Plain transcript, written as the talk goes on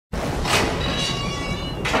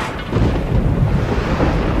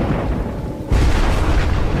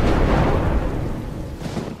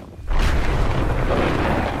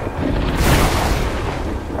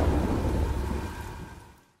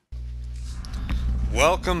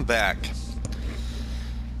welcome back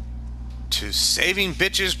to Saving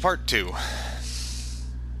Bitches Part 2.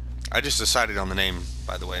 I just decided on the name,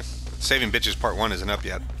 by the way. Saving Bitches Part 1 isn't up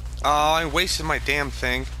yet. Oh, I wasted my damn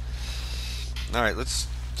thing. Alright, let's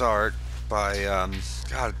start by,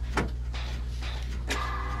 God.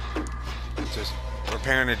 Just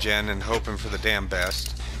repairing a gen and hoping for the damn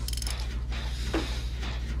best.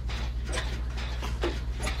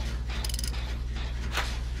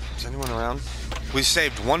 Is anyone around? We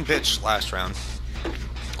saved one bitch last round.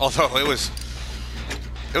 Although it was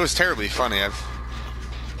terribly funny. I've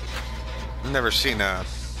never seen a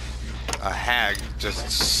hag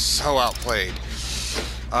just so outplayed.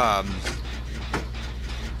 I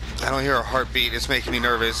don't hear a heartbeat. It's making me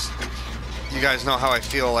nervous. You guys know how I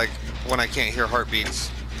feel like when I can't hear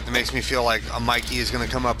heartbeats. It makes me feel like a Mikey is going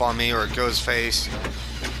to come up on me or a ghost face.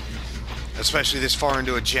 Especially this far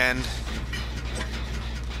into a gen.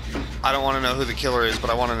 I don't want to know who the killer is, but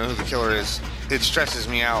I want to know who the killer is. It stresses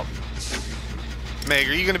me out. Meg,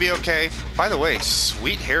 are you going to be okay? By the way,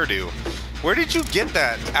 sweet hairdo. Where did you get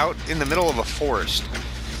that out in the middle of a forest?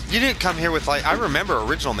 You didn't come here with, like, I remember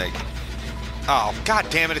original Meg. Oh, god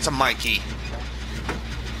damn it, it's a Mikey.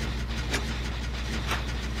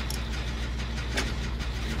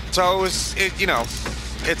 So it was, you know,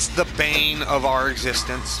 it's the bane of our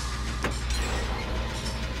existence.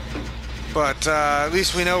 But at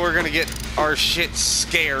least we know we're gonna get our shit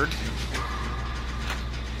scared.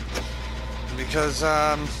 Because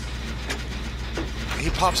he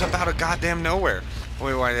pops up out of goddamn nowhere.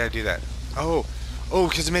 Wait, why did I do that? Oh,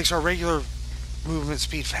 because it makes our regular movement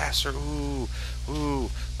speed faster. Ooh.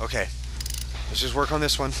 Okay, let's just work on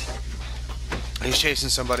this one. He's chasing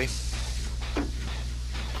somebody.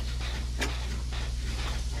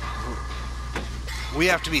 We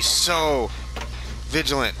have to be so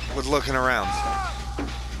vigilant with looking around.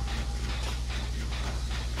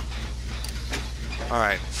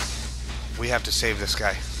 Alright. We have to save this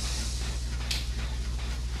guy.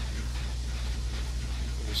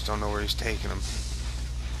 We just don't know where he's taking him.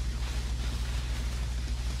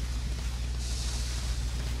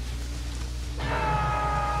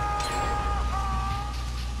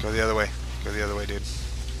 Go the other way. Go the other way, dude.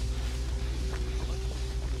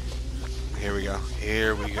 Here we go.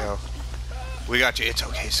 Here we go. We got you. It's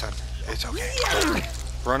okay, son. It's okay.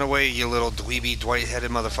 Run away, you little dweeby, Dwight-headed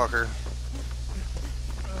motherfucker.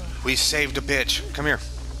 We saved a bitch. Come here.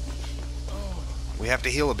 We have to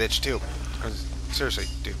heal a bitch, too. Seriously,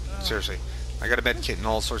 dude. Seriously. I got a med kit and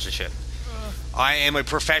all sorts of shit. I am a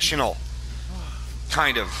professional.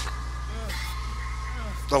 Kind of.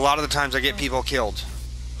 A lot of the times I get people killed.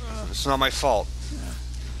 It's not my fault.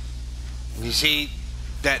 You see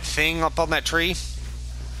that thing up on that tree?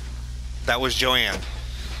 That was Joanne.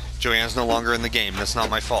 Joanne's no longer in the game. That's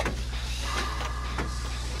not my fault.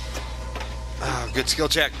 Good skill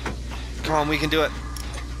check. Come on, we can do it.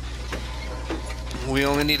 We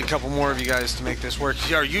only need a couple more of you guys to make this work.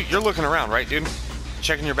 You're looking around, right, dude?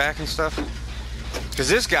 Checking your back and stuff? Because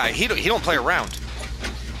this guy, he don't play around.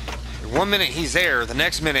 1 minute he's there, the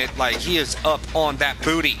next minute, like, he is up on that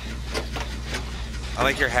booty. I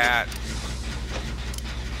like your hat.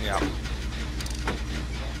 Yeah.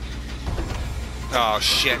 Oh,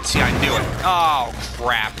 shit. See, I knew it. Oh,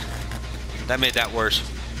 crap. That made that worse.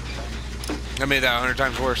 That made that 100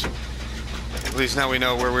 times worse. At least now we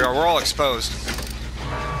know where we are. We're all exposed.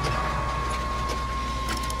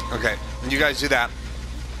 Okay. You guys do that.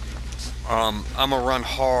 I'm gonna run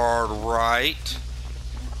hard right.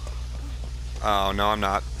 Oh, no, I'm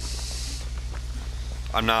not.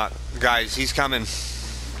 I'm not. Guys, he's coming.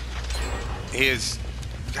 He is...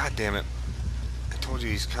 God damn it. I told you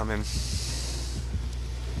he's coming.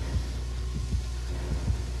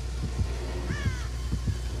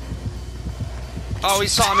 Oh, he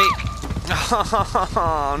saw me.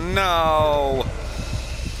 Oh, no.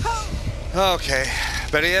 Okay.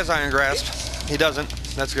 Bet he has Iron Grasp. He doesn't.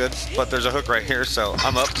 That's good. But there's a hook right here, so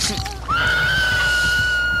I'm up.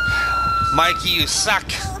 Mikey, you suck.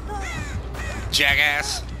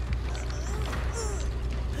 Jackass.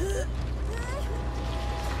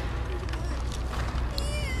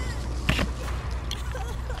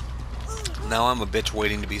 Now I'm a bitch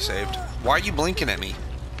waiting to be saved. Why are you blinking at me?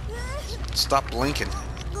 Stop blinking.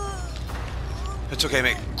 It's okay,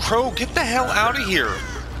 mate. Crow, get the hell out of here.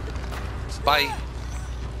 Bye.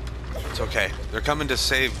 It's okay. They're coming to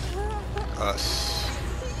save us.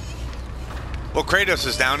 Well, Kratos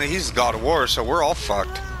is down and he's the God of War, so we're all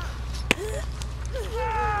fucked.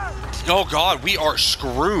 Oh god, we are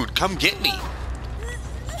screwed. Come get me.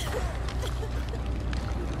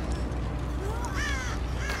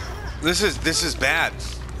 This is bad.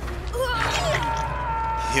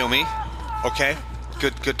 Heal me. Okay.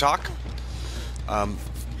 Good talk. No,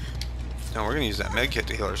 we're gonna use that med kit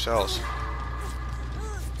to heal ourselves.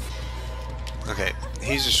 Okay,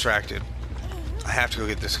 he's distracted. I have to go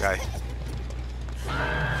get this guy.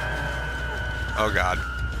 Oh god.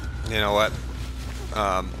 You know what?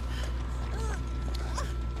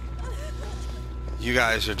 You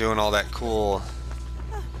guys are doing all that cool,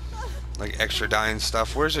 like, extra dying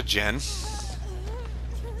stuff. Where's a gen?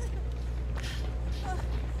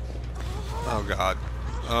 Oh god.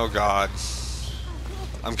 Oh god.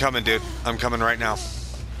 I'm coming, dude. I'm coming right now.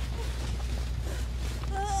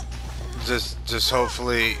 Just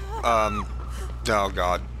hopefully, oh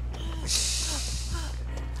god.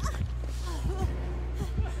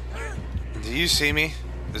 Do you see me?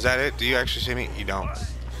 Is that it? Do you actually see me? You don't.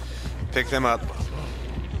 Pick them up.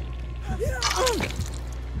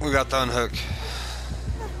 We got the unhook.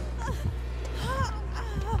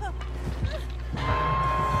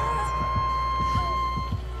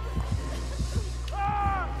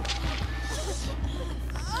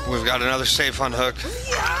 We've got another safe unhook.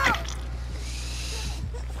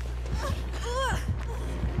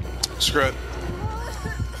 Screw it.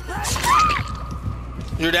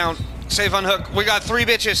 You're down. Safe unhook. We got 3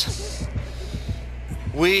 bitches.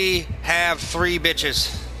 We have 3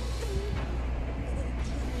 bitches.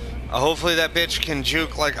 Hopefully that bitch can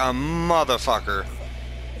juke like a motherfucker.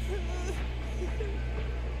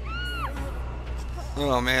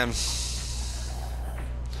 Oh man.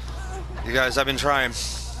 You guys, I've been trying.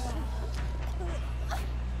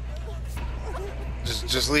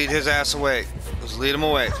 Just lead his ass away. Just lead him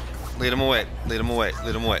away. Lead him away. Lead him away.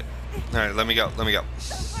 Lead him away. Alright, let me go. Let me go.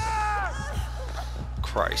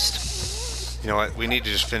 Christ. You know what? We need to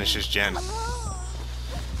just finish this gen.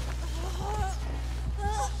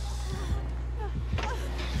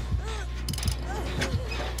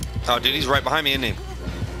 Oh, dude, he's right behind me, isn't he?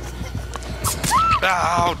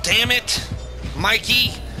 Oh, damn it!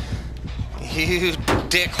 Mikey! You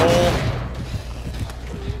dickhole.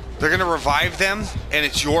 They're gonna revive them, and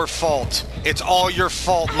it's your fault. It's all your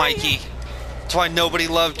fault, Mikey. That's why nobody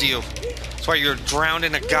loved you. That's why you're drowned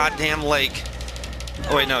in a goddamn lake.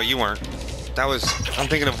 Oh wait, no, you weren't. That was... I'm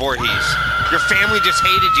thinking of Voorhees. Your family just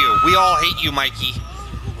hated you. We all hate you, Mikey.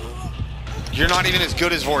 You're not even as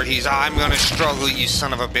good as Voorhees. I'm gonna struggle, you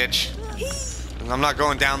son of a bitch. I'm not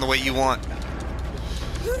going down the way you want.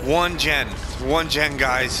 1 gen. 1 gen,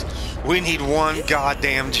 guys. We need 1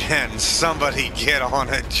 goddamn gen. Somebody get on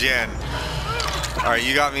a gen. Alright,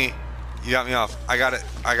 you got me. You got me off. I gotta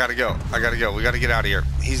go. I gotta go. We gotta get out of here.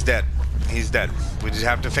 He's dead. He's dead. We just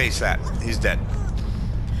have to face that. He's dead.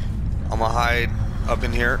 I'm gonna hide up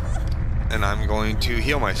in here, and I'm going to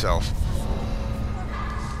heal myself.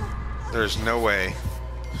 There's no way.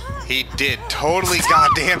 He did totally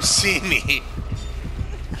goddamn see me.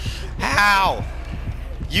 How?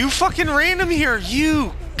 You fucking ran him here,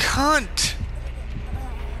 you cunt.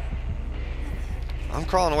 I'm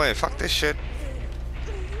crawling away. Fuck this shit.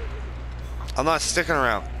 I'm not sticking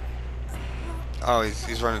around. Oh,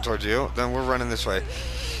 he's running towards you. Then we're running this way.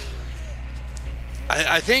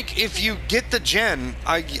 I think if you get the gen,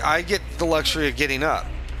 I get the luxury of getting up.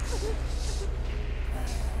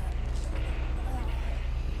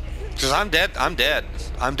 Because I'm dead. I'm dead.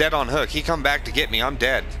 I'm dead on hook. He come back to get me. I'm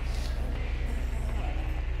dead.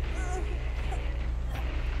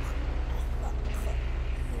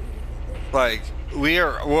 Like, we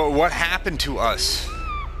are... What happened to us?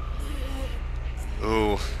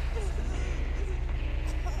 Ooh.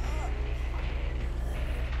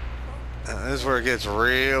 This is where it gets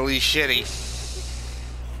really shitty.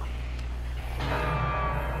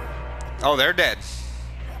 Oh, they're dead.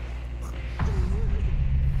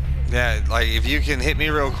 Yeah, like, if you can hit me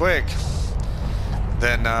real quick,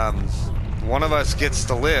 then one of us gets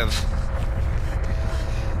to live.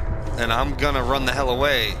 And I'm gonna run the hell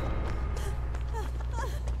away.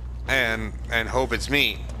 And hope it's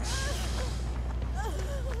me.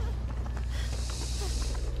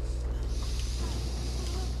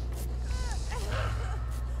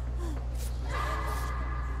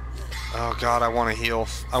 Oh god, I want to heal.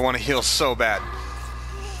 I want to heal so bad.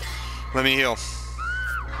 Let me heal.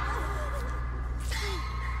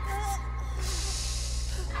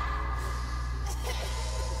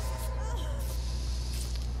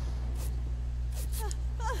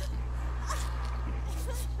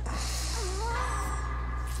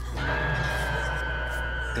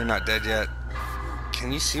 You're not dead yet.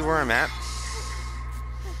 Can you see where I'm at?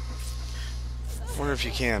 I wonder if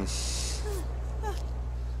you can.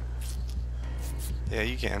 Yeah,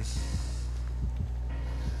 you can.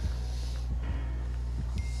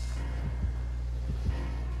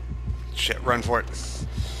 Shit, run for it.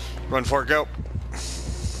 Run for it, go.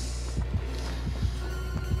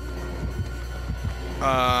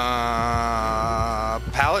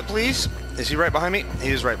 Pallet, please. Is he right behind me? He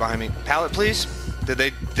is right behind me. Pallet, please. Did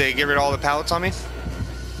they get rid of all the pallets on me?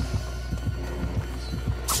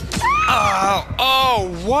 Oh,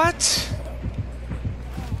 what?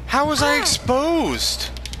 How was I exposed?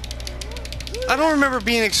 I don't remember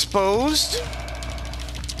being exposed.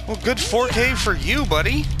 Well, good 4K for you,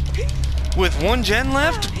 buddy. With 1 gen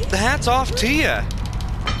left, hats off to you.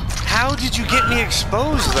 How did you get me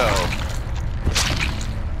exposed, though?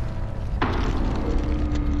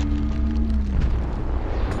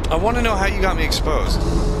 I want to know how you got me exposed.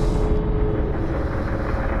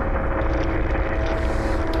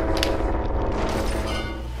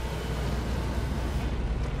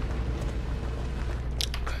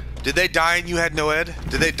 Did they die and you had no ed?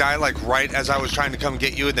 Did they die like right as I was trying to come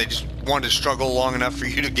get you and they just wanted to struggle long enough for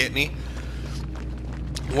you to get me?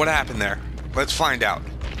 What happened there? Let's find out.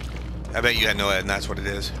 I bet you had no ed and that's what it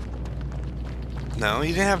is. No,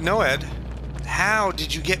 you didn't have no ed. How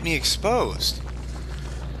did you get me exposed?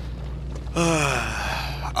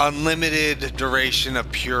 Unlimited duration of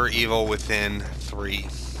pure evil within 3.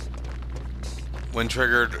 When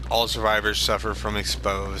triggered, all survivors suffer from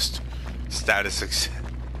exposed. Status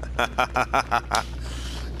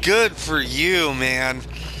Good for you, man.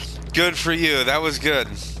 Good for you. That was good.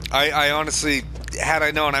 I honestly, had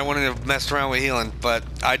I known, I wouldn't have messed around with healing, but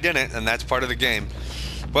I didn't, and that's part of the game.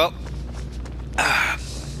 Well,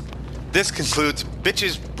 this concludes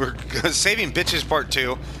Bitches. We're saving Bitches Part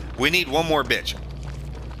 2. We need one more bitch.